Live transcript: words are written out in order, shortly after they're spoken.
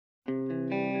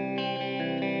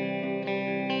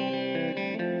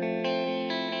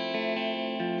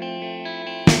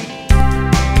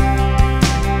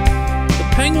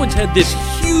Penguins had this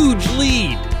huge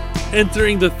lead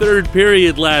entering the third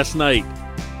period last night.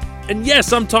 And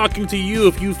yes, I'm talking to you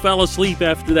if you fell asleep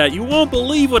after that. You won't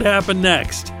believe what happened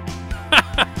next.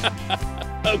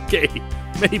 Okay,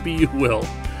 maybe you will.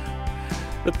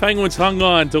 The Penguins hung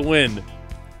on to win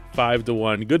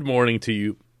 5-1. Good morning to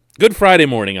you. Good Friday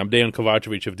morning. I'm Dan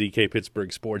Kovacevic of DK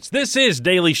Pittsburgh Sports. This is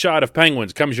Daily Shot of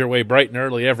Penguins. Comes your way bright and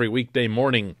early every weekday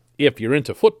morning if you're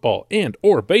into football and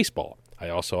or baseball. I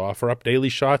also offer up daily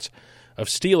shots of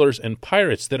Steelers and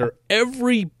Pirates that are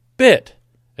every bit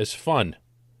as fun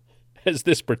as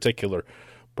this particular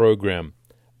program.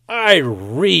 I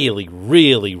really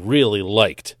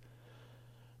liked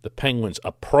the Penguins'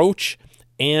 approach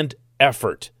and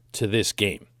effort to this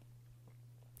game.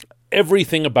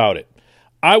 Everything about it.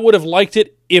 I would have liked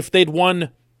it if they'd won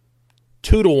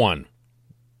 2-1,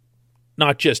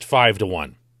 not just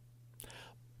 5-1.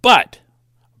 But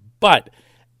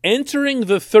entering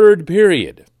the third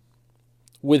period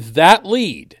with that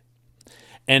lead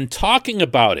and talking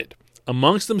about it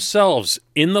amongst themselves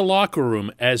in the locker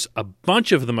room, as a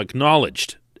bunch of them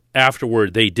acknowledged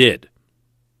afterward they did,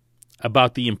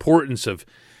 about the importance of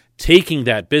taking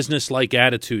that business-like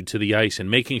attitude to the ice and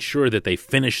making sure that they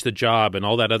finish the job and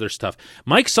all that other stuff.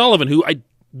 Mike Sullivan, who I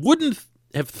wouldn't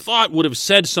have thought would have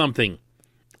said something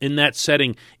in that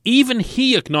setting, even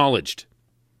he acknowledged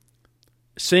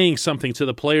saying something to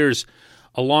the players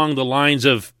along the lines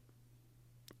of,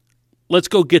 let's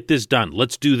go get this done.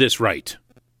 Let's do this right.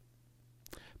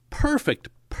 Perfect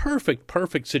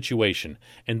situation.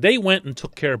 And they went and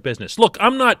took care of business. Look,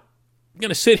 I'm not going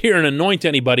to sit here and anoint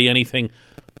anybody anything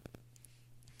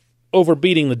over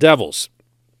beating the Devils.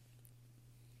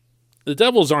 The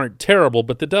Devils aren't terrible,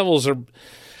 but the Devils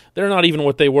they're not even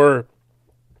what they were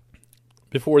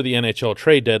before the NHL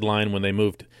trade deadline when they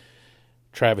moved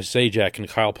Travis Zajac and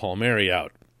Kyle Palmieri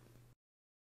out.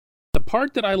 The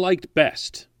part that I liked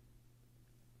best,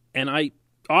 and I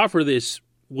offer this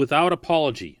without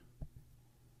apology,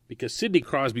 because Sidney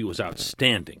Crosby was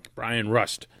outstanding. Brian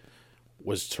Rust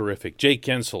was terrific. Jake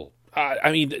Gensel.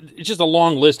 It's just a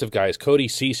long list of guys. Cody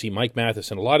Ceci, Mike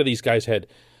Matheson. A lot of these guys had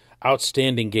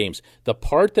outstanding games. The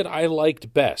part that I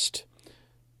liked best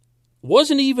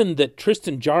wasn't even that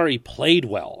Tristan Jarry played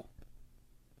well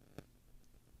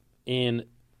in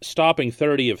stopping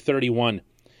 30 of 31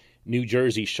 New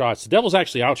Jersey shots. The Devils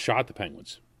actually outshot the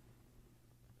Penguins,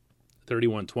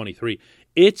 31-23.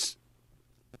 It's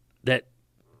that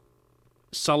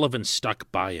Sullivan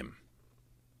stuck by him.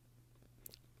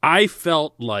 I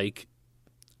felt like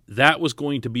that was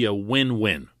going to be a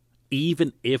win-win,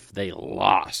 even if they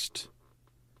lost.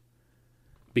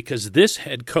 Because this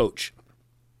head coach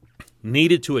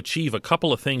needed to achieve a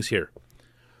couple of things here.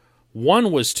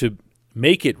 One was to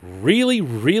make it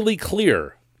really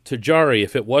clear to Jarry,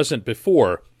 if it wasn't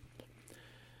before,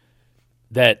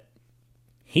 that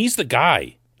he's the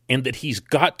guy and that he's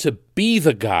got to be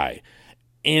the guy.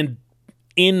 And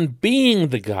in being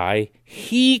the guy,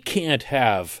 he can't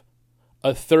have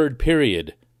a third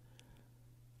period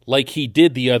like he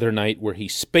did the other night where he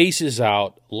spaces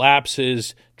out,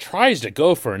 lapses, tries to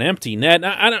go for an empty net.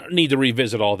 Now, I don't need to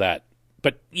revisit all that,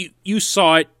 but you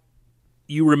saw it,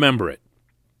 you remember it.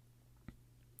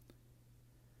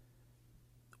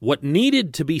 What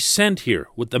needed to be sent here,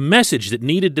 with the message that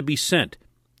needed to be sent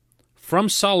from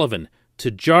Sullivan to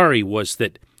Jarry, was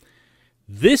that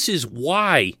this is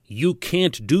why you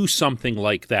can't do something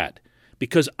like that,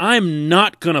 because I'm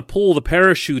not going to pull the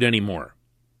parachute anymore.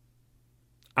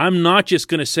 I'm not just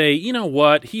going to say, you know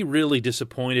what, he really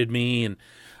disappointed me, and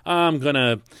I'm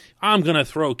gonna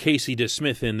throw Casey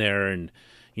DeSmith in there and,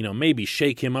 maybe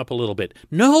shake him up a little bit.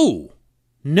 No.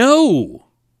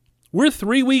 We're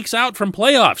 3 weeks out from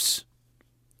playoffs.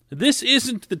 This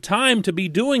isn't the time to be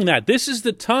doing that. This is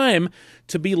the time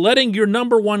to be letting your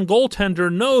number one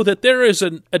goaltender know that there is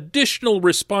an additional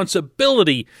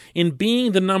responsibility in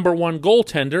being the number one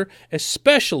goaltender,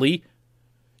 especially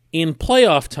in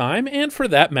playoff time, and for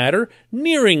that matter,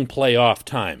 nearing playoff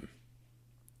time.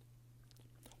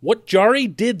 What Jarry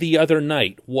did the other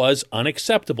night was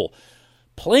unacceptable.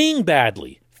 Playing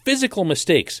badly, physical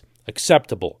mistakes,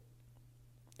 acceptable.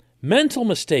 Mental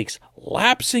mistakes,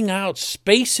 lapsing out,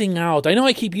 spacing out. I know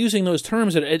I keep using those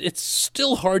terms, and it's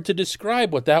still hard to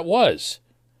describe what that was.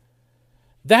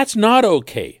 That's not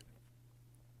okay.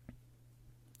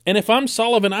 And if I'm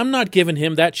Sullivan, I'm not giving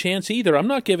him that chance either. I'm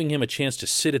not giving him a chance to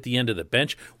sit at the end of the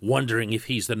bench wondering if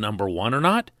he's the number one or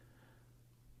not.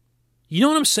 You know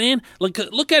what I'm saying? Look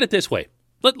at it this way.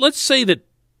 Let's say that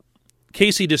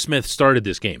Casey DeSmith started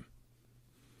this game,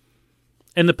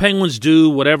 and the Penguins do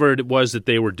whatever it was that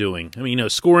they were doing.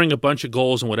 Scoring a bunch of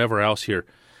goals and whatever else here.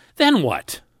 Then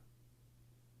what?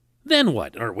 Then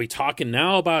what? Are we talking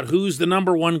now about who's the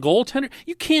number one goaltender?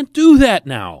 You can't do that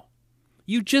now.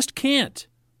 You just can't.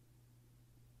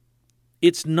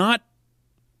 It's not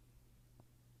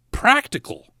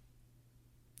practical.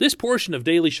 This portion of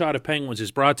Daily Shot of Penguins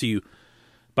is brought to you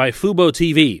by Fubo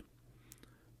TV.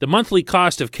 The monthly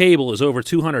cost of cable is over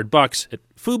 $200. At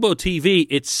Fubo TV,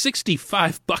 it's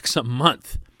 $65 a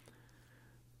month.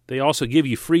 They also give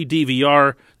you free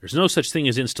DVR. There's no such thing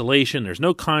as installation. There's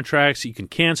no contracts. You can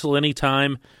cancel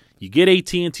anytime. You get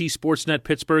AT&T Sportsnet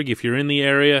Pittsburgh if you're in the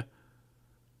area.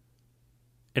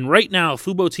 And right now,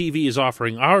 Fubo TV is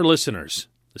offering our listeners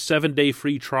a 7-day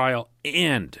free trial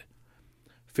and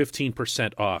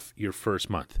 15% off your first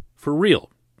month. For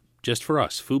real. Just for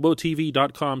us.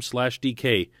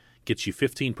 FuboTV.com/DK gets you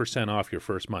 15% off your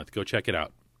first month. Go check it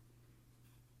out.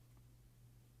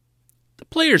 The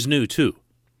players knew, too.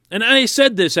 And I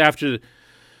said this after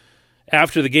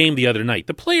the game the other night.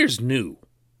 The players knew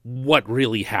what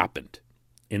really happened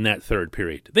in that third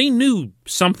period. They knew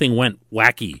something went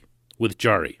wacky with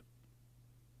Jarry.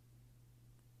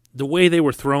 The way they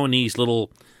were throwing these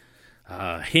little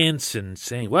hints and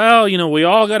saying, well, we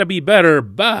all got to be better,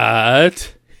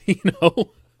 but,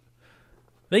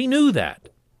 they knew that.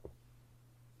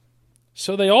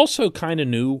 So they also kind of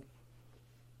knew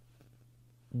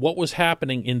what was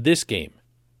happening in this game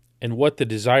and what the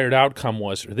desired outcome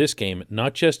was for this game,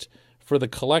 not just for the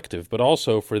collective, but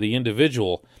also for the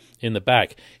individual in the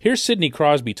back. Here's Sidney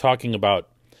Crosby talking about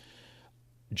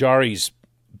Jarry's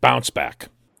bounce back.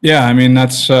 Yeah, I mean,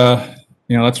 that's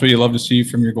what you love to see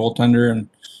from your goaltender. And,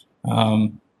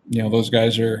 those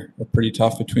guys are pretty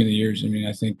tough between the years. I mean,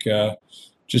 I think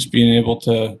just being able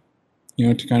to,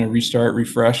 to kind of restart,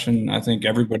 refresh, and I think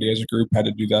everybody as a group had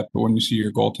to do that. But when you see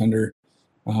your goaltender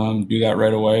do that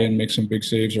right away and make some big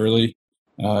saves early,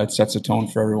 it sets a tone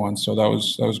for everyone. So that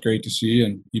was great to see,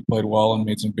 and he played well and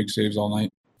made some big saves all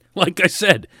night. Like I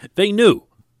said, they knew,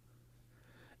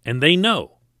 and they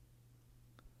know,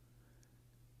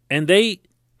 and they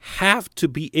have to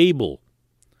be able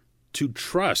to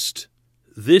trust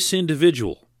this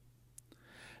individual,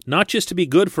 not just to be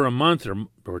good for a month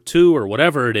or two or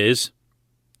whatever it is.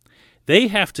 They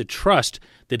have to trust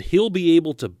that he'll be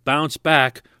able to bounce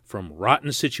back from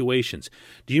rotten situations.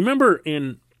 Do you remember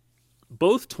in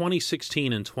both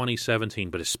 2016 and 2017,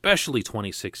 but especially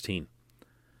 2016,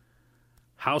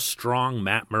 how strong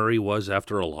Matt Murray was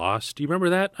after a loss? Do you remember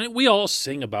that? We all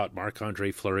sing about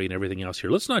Marc-Andre Fleury and everything else here.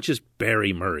 Let's not just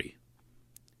bury Murray.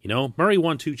 Murray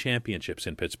won 2 championships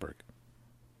in Pittsburgh.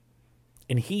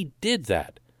 And he did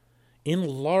that in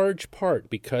large part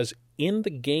because in the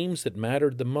games that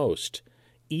mattered the most,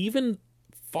 even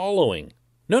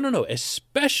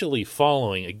especially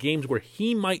following a games where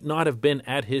he might not have been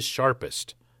at his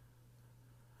sharpest,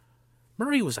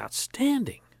 Murray was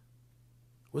outstanding.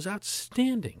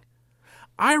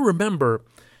 I remember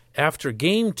after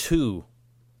Game 2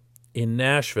 in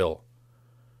Nashville,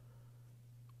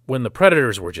 when the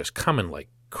Predators were just coming like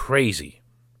crazy,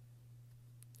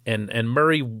 and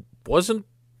Murray wasn't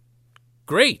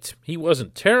great. He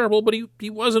wasn't terrible, but he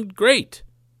wasn't great.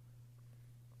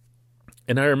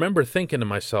 And I remember thinking to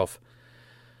myself,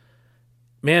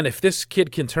 man, if this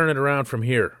kid can turn it around from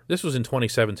here, this was in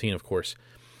 2017, of course,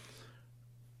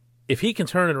 if he can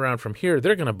turn it around from here,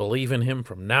 they're going to believe in him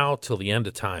from now till the end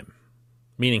of time,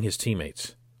 meaning his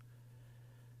teammates.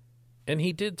 And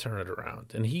he did turn it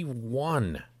around, and he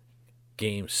won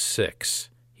Game 6.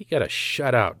 He got a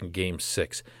shutout in Game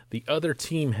 6. The other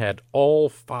team had all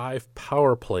 5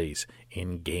 power plays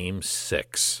in Game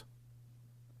 6.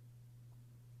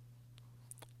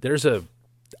 There's an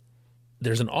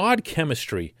odd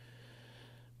chemistry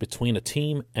between a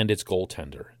team and its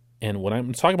goaltender. And when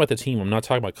I'm talking about the team, I'm not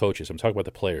talking about coaches. I'm talking about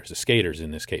the players, the skaters in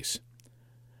this case.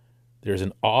 There's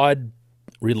an odd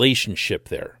relationship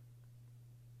there.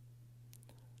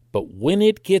 But when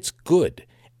it gets good,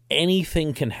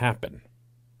 anything can happen.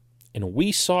 And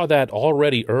we saw that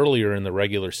already earlier in the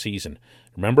regular season.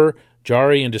 Remember,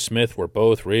 Jarry and DeSmith were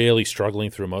both really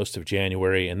struggling through most of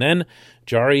January. And then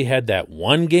Jarry had that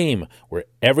one game where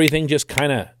everything just kind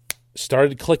of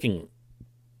started clicking,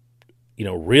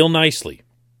 real nicely.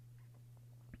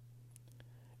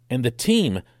 And the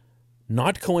team,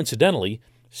 not coincidentally,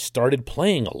 started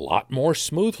playing a lot more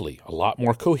smoothly, a lot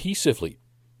more cohesively.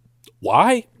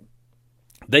 Why?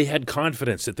 They had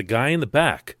confidence that the guy in the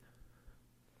back,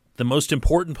 the most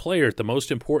important player at the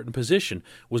most important position,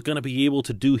 was going to be able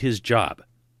to do his job.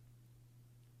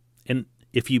 And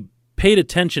if you paid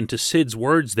attention to Sid's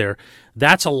words there,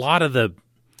 that's a lot of the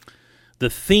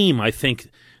theme, I think,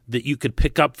 that you could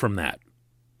pick up from that.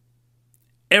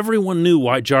 Everyone knew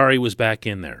why Jarry was back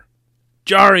in there.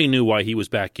 Jarry knew why he was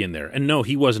back in there. And no,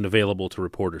 he wasn't available to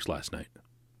reporters last night.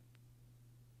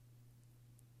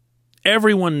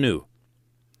 Everyone knew.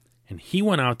 And he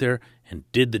went out there and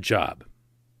did the job.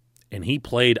 And he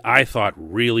played, I thought,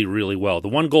 really, really well. The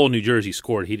one goal New Jersey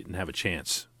scored, he didn't have a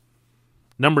chance.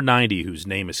 Number 90, whose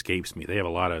name escapes me, they have a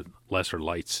lot of lesser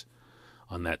lights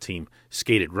on that team,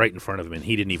 skated right in front of him, and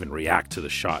he didn't even react to the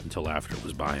shot until after it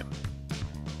was by him.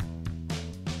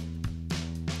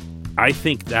 I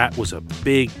think that was a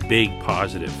big, big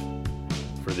positive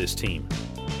for this team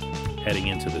heading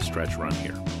into the stretch run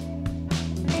here.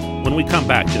 When we come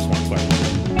back, just one question.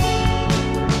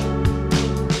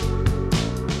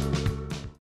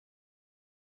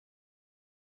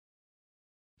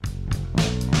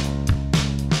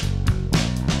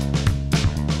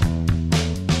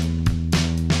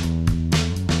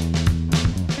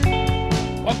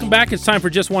 Welcome back. It's time for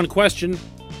Just One Question,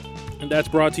 and that's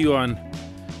brought to you on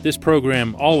this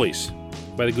program always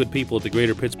by the good people at the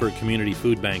Greater Pittsburgh Community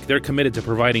Food Bank. They're committed to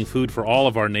providing food for all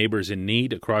of our neighbors in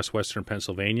need across western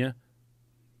Pennsylvania,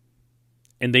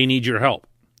 and they need your help.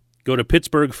 Go to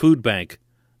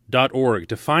pittsburghfoodbank.org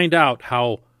to find out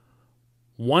how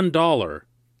 $1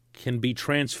 can be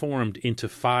transformed into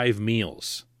 5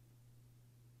 meals.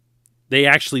 They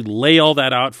actually lay all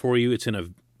that out for you. It's in a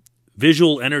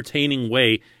visual, entertaining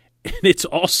way, and it's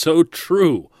also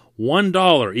true.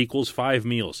 $1 equals 5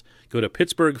 meals. Go to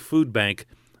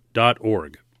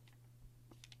pittsburghfoodbank.org.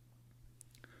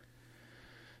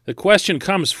 The question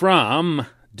comes from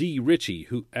D. Ritchie,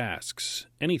 who asks,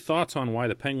 any thoughts on why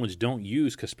the Penguins don't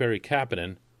use Kasperi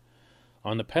Kapanen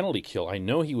on the penalty kill? I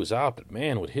know he was out, but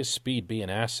man, would his speed be an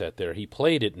asset there. He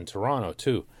played it in Toronto,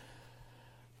 too.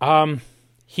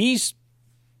 He's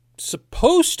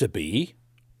supposed to be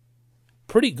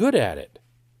pretty good at it.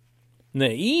 And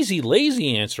the easy,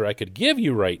 lazy answer I could give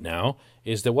you right now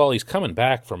is that, well, he's coming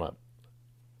back from a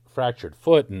fractured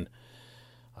foot, and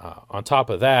on top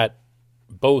of that,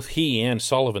 both he and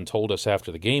Sullivan told us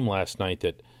after the game last night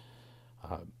that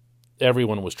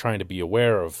everyone was trying to be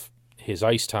aware of his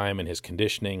ice time and his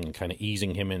conditioning and kind of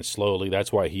easing him in slowly.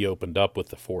 That's why he opened up with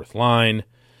the fourth line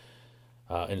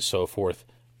and so forth.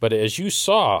 But as you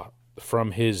saw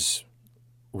from his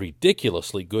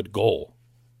ridiculously good goal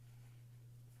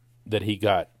that he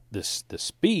got, the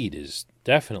speed is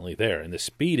definitely there, and the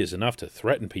speed is enough to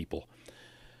threaten people.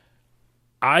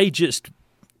 I just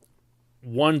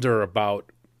wonder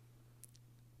about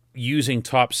using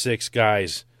top 6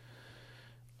 guys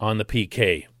on the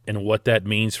PK and what that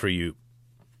means for you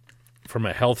from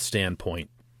a health standpoint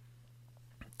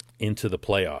into the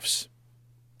playoffs.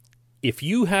 If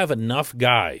you have enough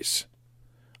guys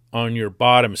on your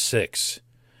bottom 6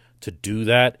 to do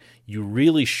that, you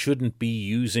really shouldn't be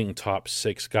using top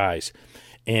 6 guys.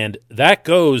 And that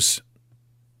goes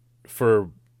for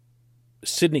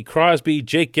Sidney Crosby,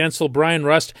 Jake Gensel, Brian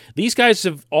Rust. These guys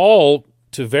have all,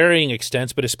 to varying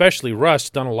extents, but especially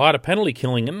Rust, done a lot of penalty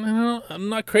killing, and I'm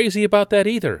not crazy about that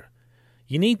either.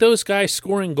 You need those guys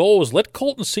scoring goals. Let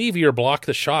Colton Sevier block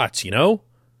the shots, you know?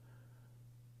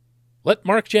 Let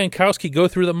Mark Jankowski go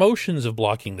through the motions of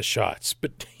blocking the shots.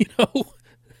 But, you know,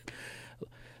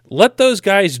 let those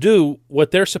guys do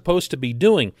what they're supposed to be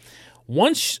doing.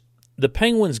 Once the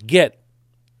Penguins get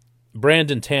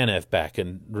Brandon Tanev back,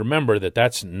 and remember that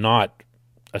that's not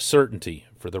a certainty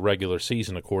for the regular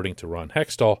season, according to Ron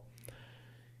Hextall.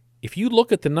 If you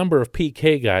look at the number of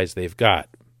PK guys they've got,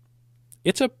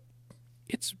 it's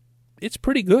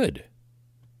pretty good.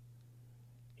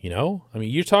 You know, I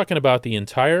mean, you're talking about the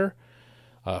entire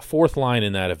fourth line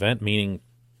in that event, meaning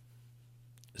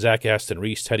Zach Aston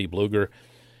Reese, Teddy Bluger,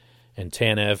 and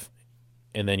Tanev.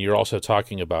 And then you're also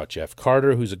talking about Jeff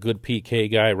Carter, who's a good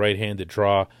PK guy, right-handed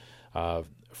draw.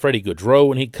 Freddie Gaudreau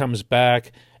when he comes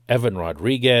back. Evan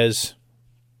Rodriguez.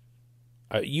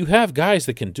 You have guys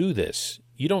that can do this.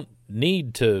 You don't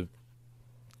need to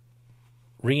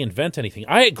reinvent anything.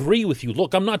 I agree with you.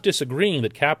 Look, I'm not disagreeing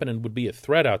that Kapanen would be a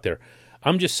threat out there.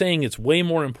 I'm just saying it's way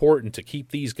more important to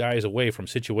keep these guys away from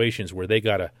situations where they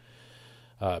got to,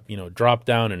 drop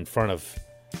down in front of,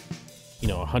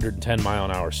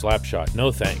 110-mile-an-hour slap shot.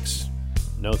 No thanks.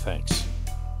 No thanks.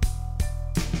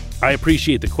 I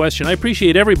appreciate the question. I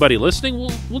appreciate everybody listening.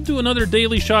 We'll do another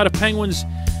daily shot of Penguins,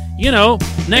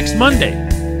 next Monday.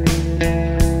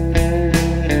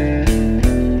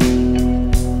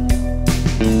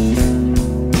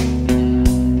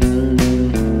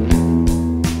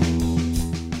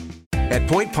 At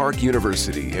Point Park, Park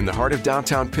University in the heart of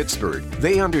downtown Pittsburgh,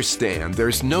 they understand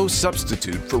there's no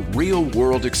substitute for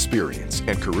real-world experience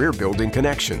and career-building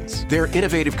connections. Their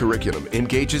innovative curriculum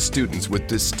engages students with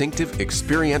distinctive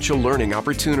experiential learning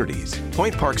opportunities.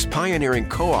 Point Park's pioneering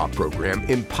co-op program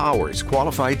empowers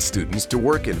qualified students to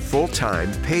work in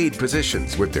full-time, paid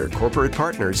positions with their corporate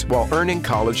partners while earning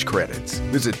college credits.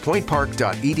 Visit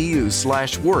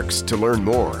pointpark.edu/works to learn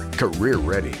more. Career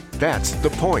ready. That's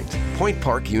the point. Point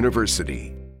Park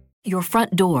University. Your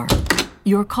front door,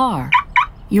 your car,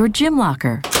 your gym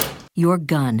locker, your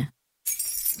gun.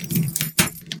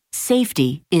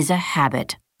 Safety is a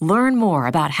habit. Learn more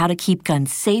about how to keep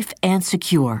guns safe and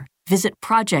secure. Visit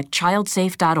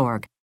projectchildsafe.org.